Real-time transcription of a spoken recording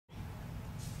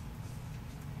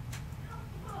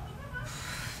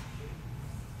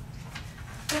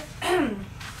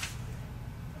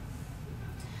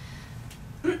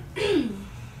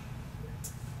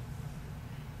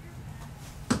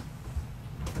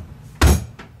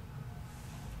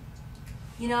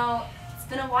You know, it's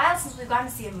been a while since we've gone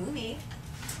to see a movie.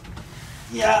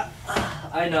 Yeah,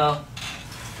 I know.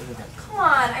 Come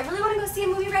on, I really want to go see a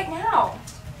movie right now.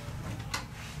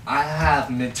 I have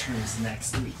midterms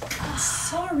next week.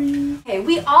 Sorry. Okay,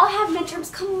 we all have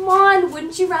midterms. Come on,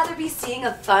 wouldn't you rather be seeing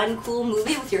a fun, cool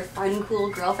movie with your fun, cool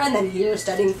girlfriend than here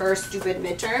studying for stupid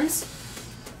midterms?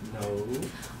 No.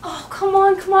 Oh, come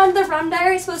on. The Rum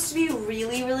Diary is supposed to be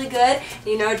really, really good.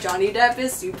 You know, Johnny Depp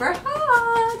is super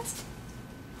hot.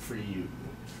 For you.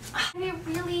 They're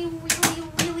really, really,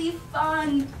 really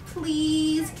fun.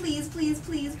 Please, please, please,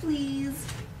 please, please.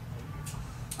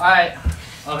 Alright.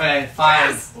 Okay, fine.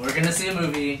 Yes. We're gonna see a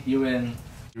movie. You win.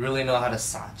 You really know how to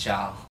Sa Jiao.